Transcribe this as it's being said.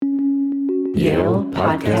Yale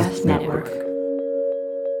Podcast Network.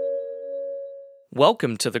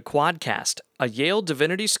 Welcome to the Quadcast, a Yale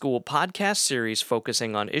Divinity School podcast series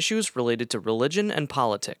focusing on issues related to religion and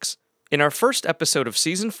politics. In our first episode of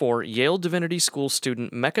Season 4, Yale Divinity School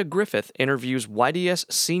student Mecca Griffith interviews YDS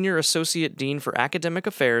Senior Associate Dean for Academic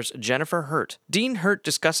Affairs, Jennifer Herdt. Dean Herdt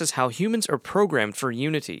discusses how humans are programmed for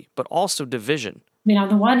unity, but also division. I mean, on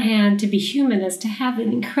the one hand, to be human is to have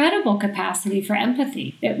an incredible capacity for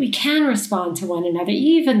empathy, that we can respond to one another,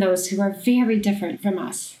 even those who are very different from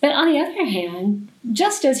us. But on the other hand,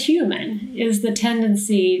 just as human is the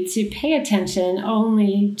tendency to pay attention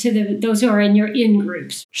only to those who are in your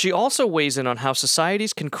in-groups. She also weighs in on how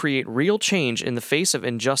societies can create real change in the face of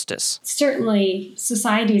injustice. Certainly,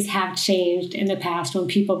 societies have changed in the past when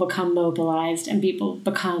people become mobilized and people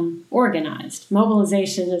become organized.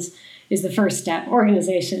 Mobilization is the first step.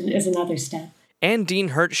 Organization is another step. And Dean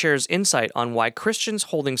Herdt shares insight on why Christians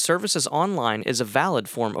holding services online is a valid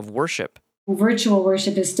form of worship. Virtual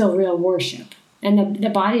worship is still real worship. And the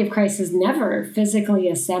body of Christ is never physically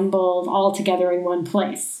assembled all together in one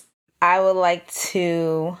place. I would like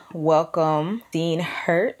to welcome Dean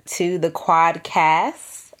Herdt to the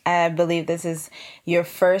Quadcast. I believe this is your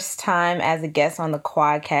first time as a guest on the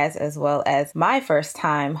Quadcast, as well as my first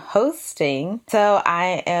time hosting. So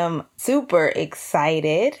I am super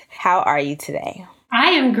excited. How are you today? I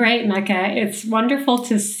am great, Mecca. It's wonderful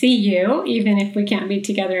to see you, even if we can't be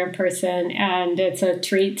together in person. And it's a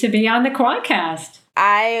treat to be on the Quadcast.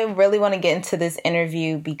 I really want to get into this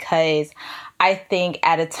interview because I think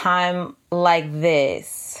at a time like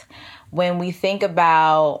this, when we think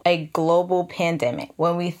about a global pandemic,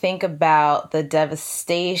 when we think about the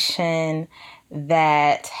devastation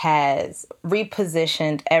that has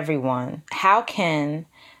repositioned everyone, how can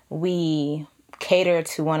we cater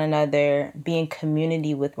to one another, be in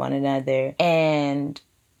community with one another, and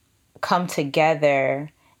come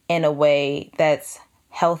together in a way that's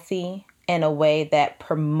healthy, in a way that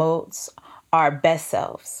promotes our best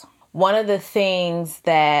selves? One of the things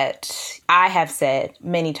that I have said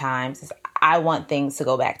many times is I want things to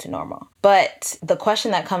go back to normal. But the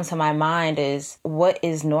question that comes to my mind is, what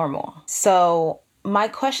is normal? So my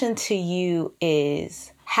question to you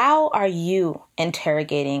is, how are you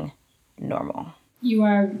interrogating normal? You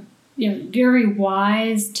are very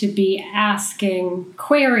wise to be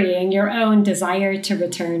querying your own desire to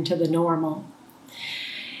return to the normal.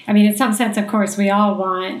 I mean, in some sense, of course, we all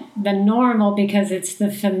want the normal because it's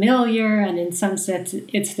the familiar, and in some sense,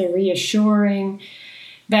 it's the reassuring.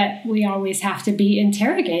 But we always have to be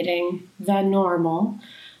interrogating the normal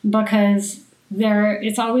because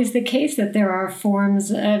it's always the case that there are forms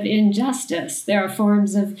of injustice. There are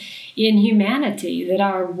forms of inhumanity that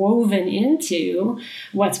are woven into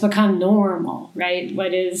what's become normal, right?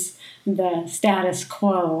 What is the status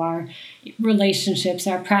quo, our relationships,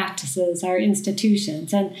 our practices, our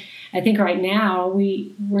institutions. And I think right now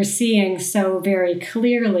we're seeing so very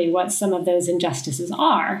clearly what some of those injustices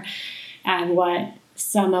are and what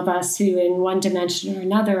some of us who in one dimension or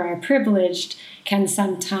another are privileged can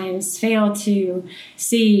sometimes fail to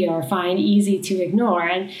see or find easy to ignore.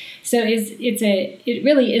 And so it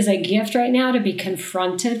really is a gift right now to be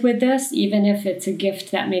confronted with this, even if it's a gift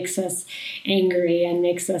that makes us angry and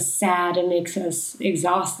makes us sad and makes us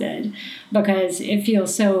exhausted, because it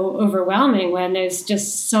feels so overwhelming when there's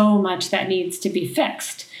just so much that needs to be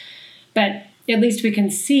fixed. But at least we can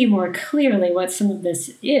see more clearly what some of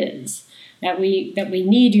this is. That we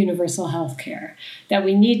need universal health care, that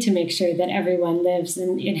we need to make sure that everyone lives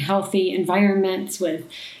in healthy environments with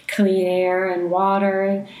clean air and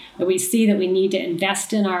water, that we see that we need to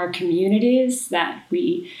invest in our communities, that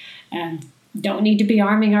we don't need to be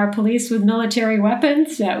arming our police with military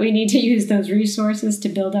weapons, that we need to use those resources to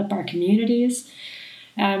build up our communities.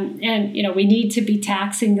 And we need to be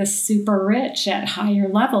taxing the super rich at higher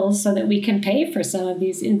levels so that we can pay for some of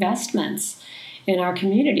these investments in our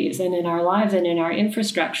communities and in our lives and in our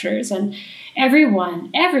infrastructures. And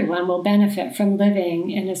everyone will benefit from living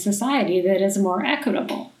in a society that is more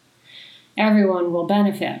equitable. Everyone will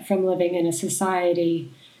benefit from living in a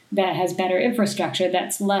society that has better infrastructure,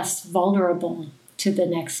 that's less vulnerable to the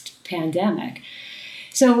next pandemic.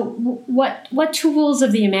 So what tools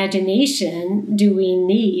of the imagination do we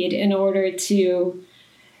need in order to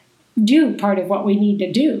do part of what we need to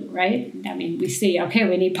do, right? I mean, we see, okay,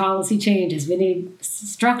 we need policy changes, we need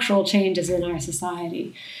structural changes in our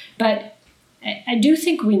society. But I do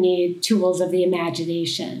think we need tools of the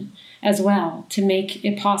imagination as well to make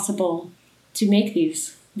it possible to make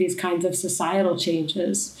these kinds of societal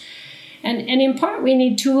changes. And in part, we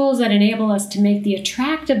need tools that enable us to make the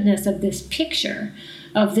attractiveness of this picture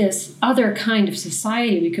of this other kind of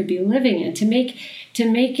society we could be living in, to make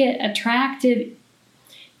it attractive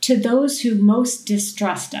to those who most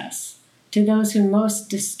distrust us, to those who most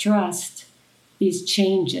distrust these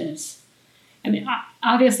changes. I mean,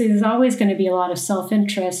 obviously, there's always going to be a lot of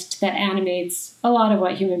self-interest that animates a lot of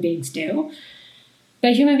what human beings do.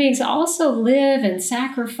 But human beings also live and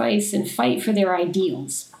sacrifice and fight for their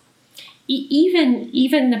ideals.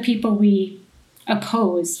 Even the people we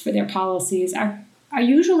oppose for their policies are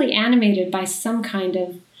usually animated by some kind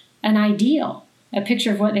of an ideal, a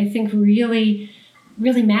picture of what they think really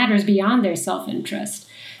matters beyond their self-interest.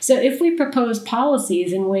 So if we propose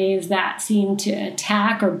policies in ways that seem to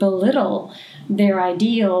attack or belittle their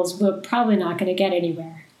ideals, we're probably not going to get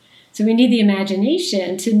anywhere. So we need the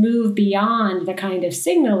imagination to move beyond the kind of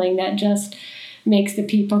signaling that just makes the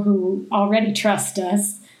people who already trust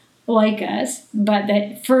us like us, but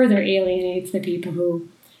that further alienates the people who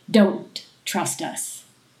don't trust us.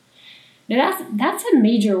 Now that's a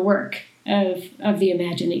major work of the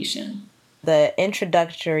imagination. The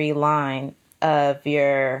introductory line of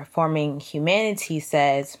your Forming Humanity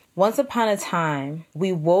says, "Once upon a time,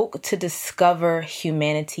 we woke to discover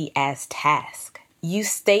humanity as task." You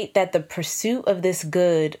state that the pursuit of this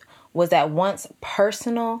good was at once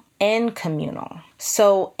personal and communal.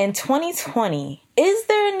 So in 2020, is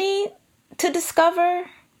there a need to discover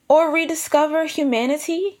or rediscover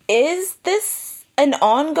humanity? Is this an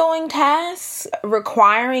ongoing task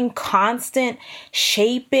requiring constant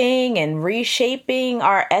shaping and reshaping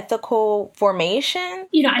our ethical formation?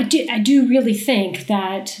 I do really think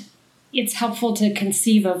that it's helpful to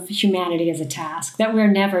conceive of humanity as a task that we're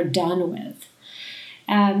never done with.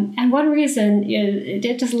 And one reason is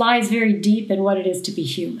it just lies very deep in what it is to be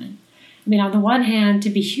human. I mean, on the one hand, to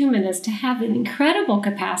be human is to have an incredible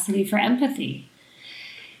capacity for empathy,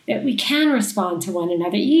 that we can respond to one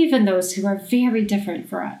another, even those who are very different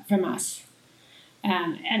from us.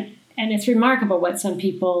 And it's remarkable what some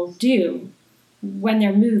people do when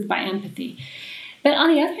they're moved by empathy. But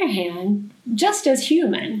on the other hand, just as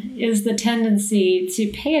human is the tendency to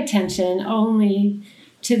pay attention only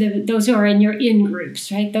to those who are in your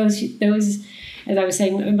in-groups, right? Those, as I was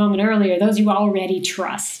saying a moment earlier, those you already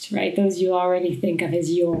trust, right? Those you already think of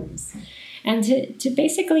as yours. And to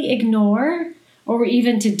basically ignore or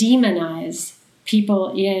even to demonize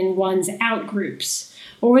people in one's out-groups,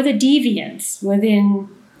 or the deviants within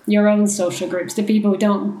your own social groups, the people who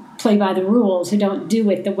don't play by the rules, who don't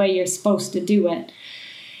do it the way you're supposed to do it.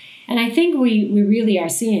 And I think we really are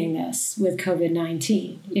seeing this with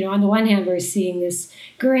COVID-19. On the one hand, we're seeing this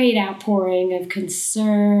great outpouring of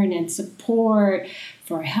concern and support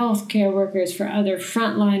for healthcare workers, for other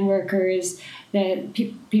frontline workers, that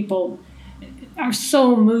people are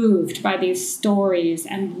so moved by these stories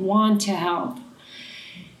and want to help.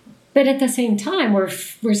 But at the same time, we're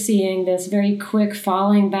seeing this very quick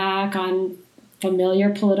falling back on familiar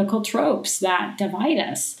political tropes that divide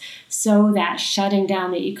us, so that shutting down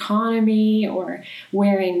the economy or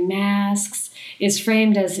wearing masks is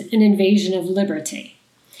framed as an invasion of liberty.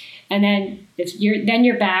 And then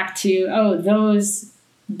you're back to, those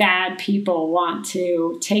bad people want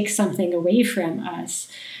to take something away from us.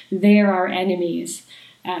 They're our enemies.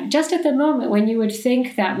 Just at the moment when you would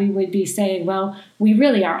think that we would be saying, well, we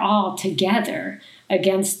really are all together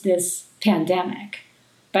against this pandemic.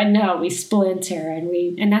 But no, we splinter,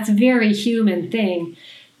 and that's a very human thing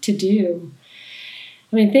to do.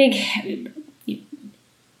 I mean, think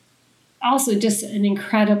also just an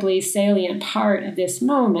incredibly salient part of this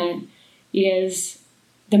moment is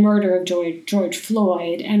the murder of George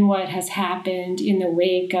Floyd and what has happened in the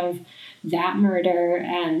wake of that murder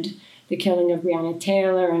and the killing of Breonna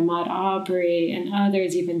Taylor and Ahmaud Arbery and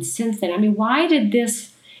others even since then. I mean, why did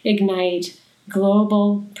this ignite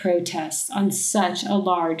global protests on such a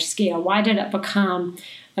large scale? Why did it become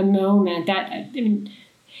a moment that,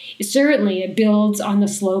 certainly it builds on the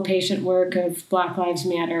slow, patient work of Black Lives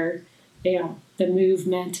Matter, the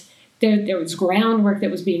movement. There was groundwork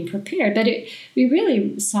that was being prepared, but we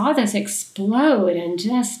really saw this explode and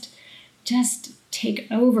just take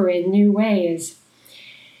over in new ways.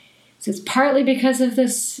 So it's partly because of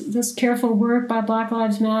this careful work by Black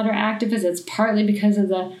Lives Matter activists. It's partly because of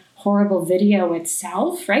the horrible video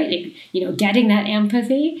itself, right? Getting that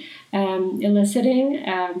empathy, eliciting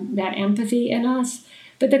that empathy in us.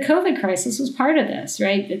 But the COVID crisis was part of this,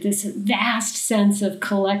 right? This vast sense of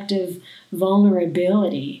collective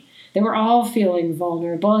vulnerability, that we're all feeling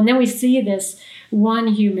vulnerable. And then we see this one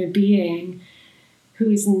human being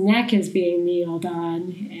whose neck is being kneeled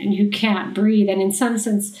on and who can't breathe. And in some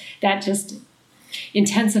sense, that just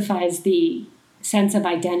intensifies the sense of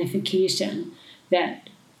identification that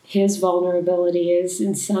his vulnerability is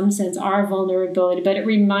in some sense our vulnerability, but it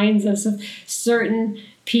reminds us of certain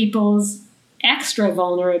people's extra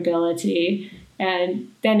vulnerability.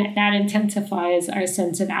 And then that intensifies our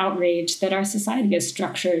sense of outrage that our society is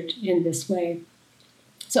structured in this way.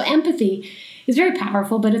 So empathy is very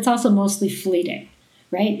powerful, but it's also mostly fleeting,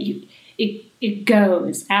 right? It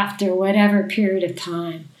goes after whatever period of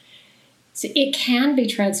time. So it can be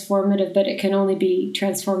transformative, but it can only be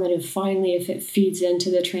transformative finally if it feeds into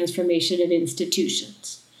the transformation of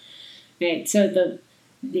institutions, right? So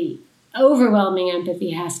the overwhelming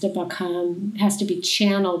empathy has to be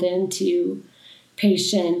channeled into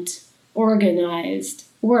patient organized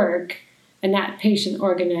work, and that patient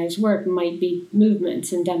organized work might be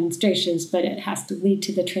movements and demonstrations, but it has to lead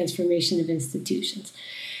to the transformation of institutions.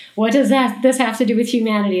 What does this have to do with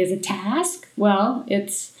humanity as a task? Well,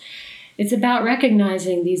 it's about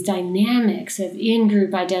recognizing these dynamics of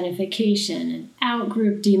in-group identification and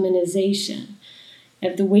out-group demonization,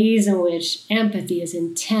 of the ways in which empathy is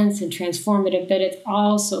intense and transformative, but it's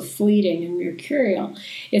also fleeting and mercurial.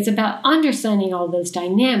 It's about understanding all those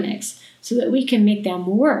dynamics so that we can make them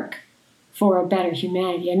work for a better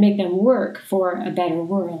humanity and make them work for a better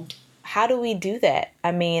world. How do we do that?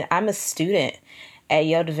 I mean, I'm a student at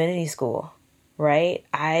Yale Divinity School, right?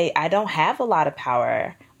 I don't have a lot of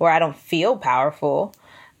power, or I don't feel powerful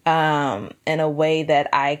in a way that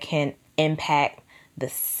I can impact the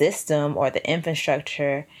system or the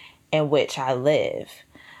infrastructure in which I live.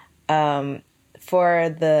 For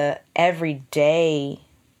the everyday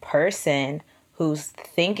person who's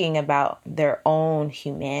thinking about their own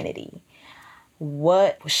humanity,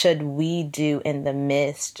 what should we do in the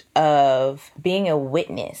midst of being a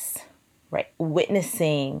witness, right?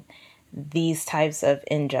 Witnessing these types of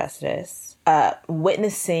injustice,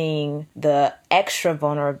 witnessing the extra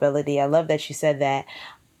vulnerability. I love that you said that,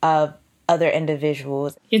 of other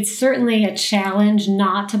individuals. It's certainly a challenge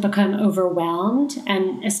not to become overwhelmed,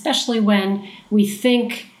 and especially when we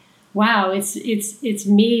think, wow, it's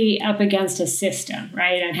me up against a system,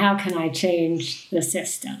 right? And how can I change the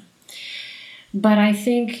system? But I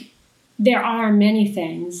think there are many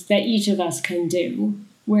things that each of us can do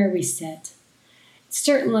where we sit.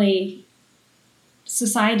 Certainly,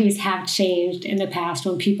 societies have changed in the past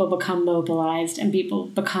when people become mobilized and people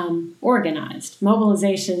become organized.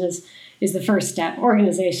 Mobilization is the first step.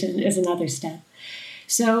 Organization is another step.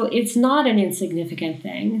 So it's not an insignificant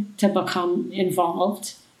thing to become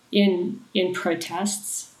involved in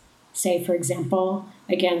protests, say, for example,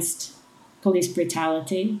 against police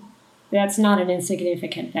brutality. That's not an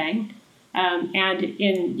insignificant thing. And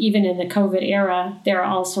even in the COVID era, there are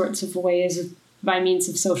all sorts of ways by means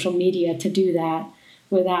of social media to do that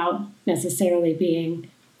without necessarily being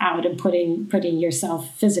out and putting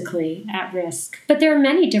yourself physically at risk. But there are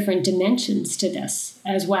many different dimensions to this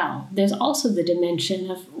as well. There's also the dimension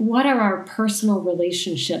of what are our personal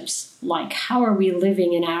relationships like? How are we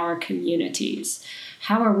living in our communities?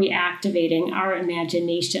 How are we activating our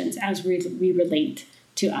imaginations as we relate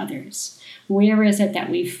to others? Where is it that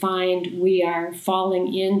we find we are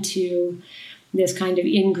falling into this kind of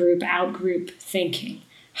in-group, out-group thinking?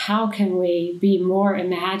 How can we be more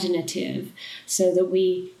imaginative so that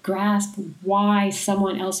we grasp why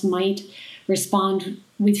someone else might respond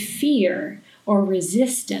with fear or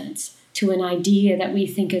resistance to an idea that we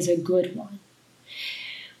think is a good one?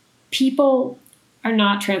 People are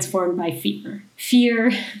not transformed by fear.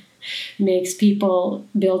 Fear makes people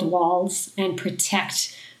build walls and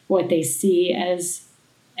protect what they see as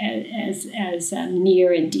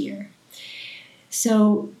near and dear.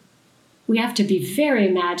 So we have to be very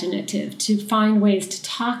imaginative to find ways to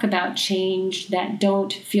talk about change that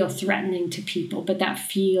don't feel threatening to people, but that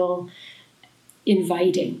feel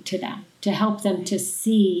inviting to them, to help them to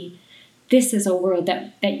see this is a world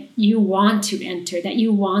that you want to enter, that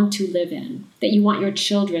you want to live in, that you want your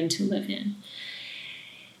children to live in.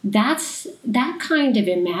 That kind of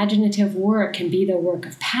imaginative work can be the work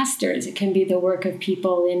of pastors. It can be the work of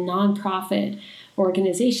people in nonprofit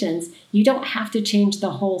organizations. You don't have to change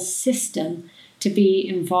the whole system to be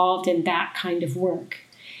involved in that kind of work.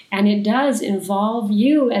 And it does involve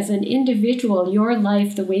you as an individual, your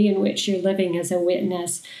life, the way in which you're living as a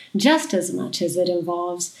witness, just as much as it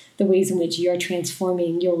involves the ways in which you're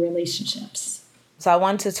transforming your relationships. So I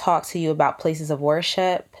want to talk to you about places of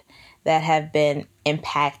worship that have been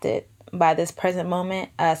impacted by this present moment,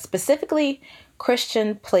 specifically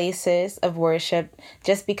Christian places of worship,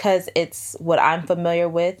 just because it's what I'm familiar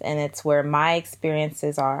with and it's where my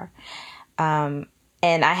experiences are.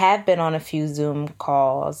 And I have been on a few Zoom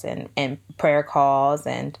calls and prayer calls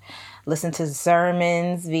and listened to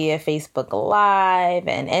sermons via Facebook Live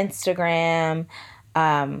and Instagram.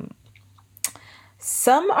 Some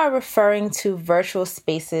are referring to virtual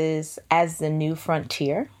spaces as the new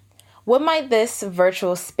frontier. What might this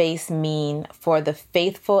virtual space mean for the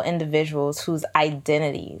faithful individuals whose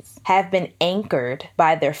identities have been anchored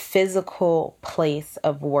by their physical place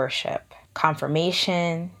of worship?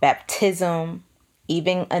 Confirmation, baptism,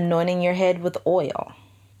 even anointing your head with oil.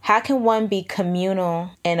 How can one be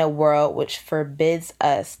communal in a world which forbids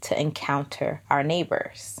us to encounter our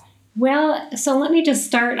neighbors? Well, so let me just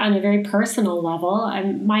start on a very personal level.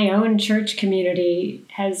 My own church community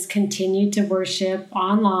has continued to worship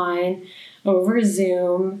online over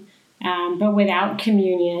Zoom, but without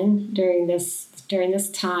communion during this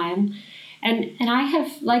time. And I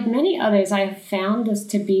have, like many others, I have found this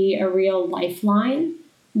to be a real lifeline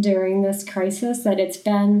during this crisis, that it's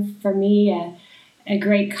been, for me, a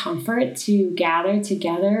great comfort to gather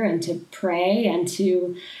together and to pray and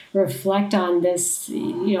to reflect on this,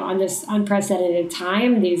 on this unprecedented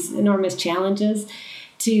time, these enormous challenges,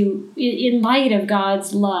 in light of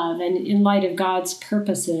God's love and in light of God's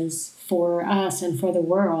purposes for us and for the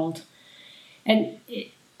world. And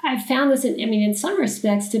I've found this, in some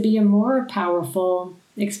respects, to be a more powerful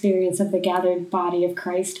experience of the gathered body of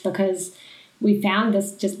Christ, because we found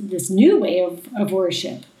this new way of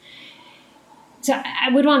worship. So I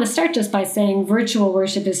would want to start just by saying virtual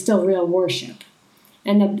worship is still real worship.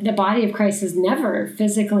 And the body of Christ is never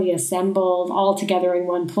physically assembled all together in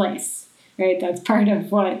one place, right? That's part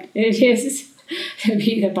of what it is to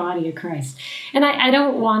be the body of Christ. And I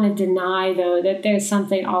don't want to deny, though, that there's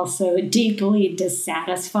something also deeply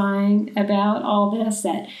dissatisfying about all this,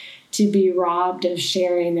 that to be robbed of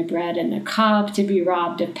sharing the bread and the cup, to be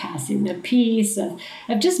robbed of passing the peace, of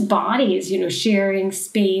just bodies, sharing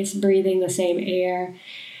space, breathing the same air.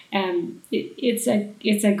 It's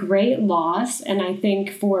a great loss. And I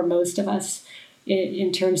think for most of us,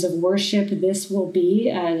 in terms of worship, this will be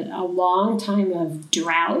a long time of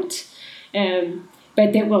drought.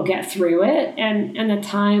 But that we'll get through it. And the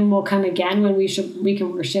time will come again when we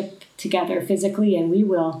can worship together physically, and we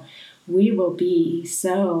will be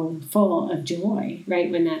so full of joy, right,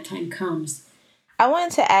 when that time comes. I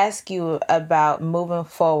wanted to ask you about moving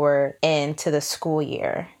forward into the school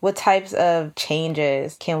year. What types of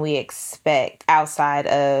changes can we expect outside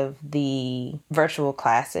of the virtual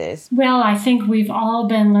classes? Well, I think we've all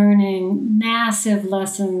been learning massive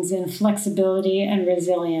lessons in flexibility and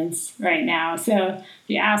resilience right now. So if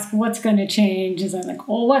you ask what's going to change, is I'm like,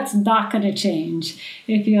 well, what's not going to change?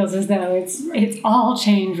 It feels as though it's all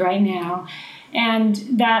change right now. And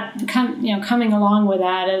that coming along with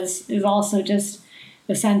that is also just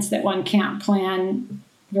the sense that one can't plan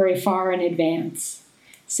very far in advance.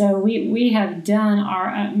 So we have done our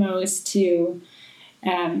utmost to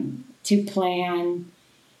plan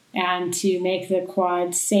and to make the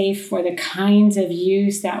quad safe for the kinds of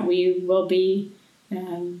use that we will be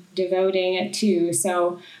devoting it to.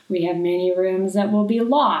 So we have many rooms that will be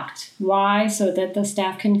locked. Why? So that the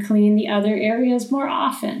staff can clean the other areas more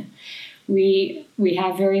often. We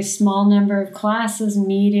have very small number of classes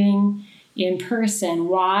meeting in person.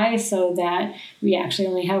 Why? So that we actually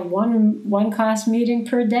only have one class meeting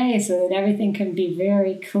per day, so that everything can be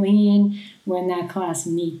very clean when that class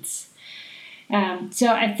meets.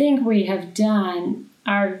 So I think we have done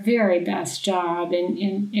our very best job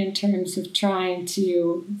in terms of trying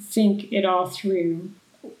to think it all through.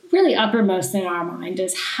 Really uppermost in our mind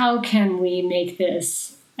is how can we make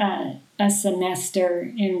this a semester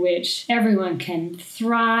in which everyone can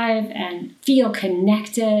thrive and feel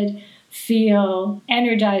connected, feel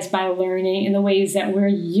energized by learning in the ways that we're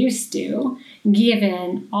used to,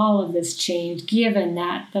 given all of this change, given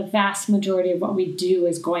that the vast majority of what we do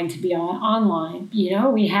is going to be online.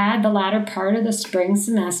 We had the latter part of the spring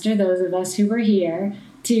semester, those of us who were here,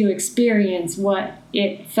 to experience what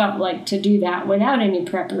it felt like to do that without any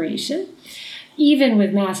preparation. Even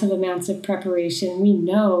with massive amounts of preparation, we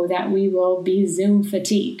know that we will be Zoom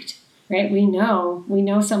fatigued, right? We know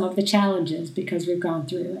some of the challenges because we've gone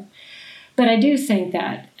through it. But I do think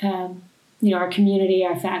that, our community,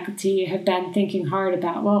 our faculty have been thinking hard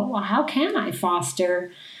about, well, how can I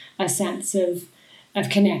foster a sense of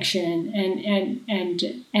connection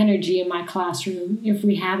and energy in my classroom if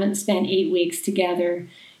we haven't spent 8 weeks together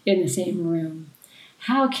in the same room?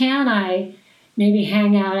 How can I maybe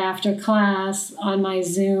hang out after class on my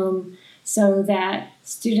Zoom so that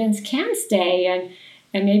students can stay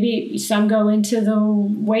and maybe some go into the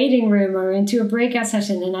waiting room or into a breakout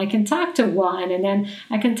session, and I can talk to one, and then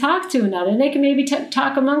I can talk to another, and they can maybe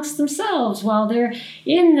talk amongst themselves while they're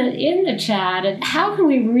in the chat. And how can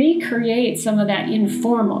we recreate some of that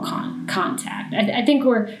informal contact. I think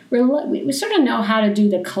we sort of know how to do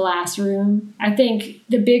the classroom. I think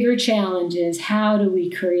the bigger challenge is how do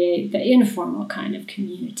we create the informal kind of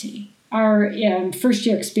community. Our first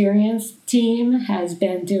year experience team has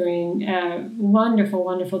been doing a wonderful,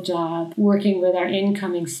 wonderful job working with our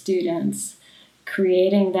incoming students,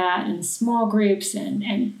 creating that in small groups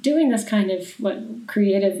and doing this kind of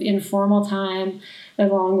creative informal time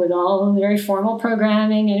along with all of the very formal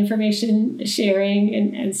programming and information sharing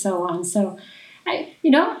and so on. So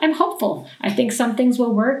I'm hopeful. I think some things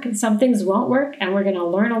will work and some things won't work, and we're going to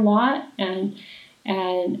learn a lot and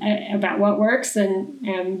about what works and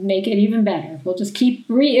make it even better. We'll just keep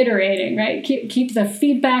reiterating, right? Keep the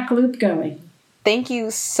feedback loop going. Thank you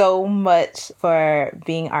so much for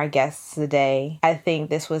being our guest today. I think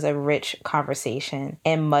this was a rich conversation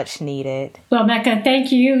and much needed. Well, Mecca,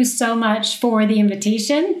 thank you so much for the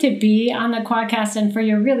invitation to be on the Quadcast and for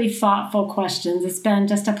your really thoughtful questions. It's been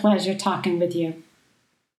just a pleasure talking with you.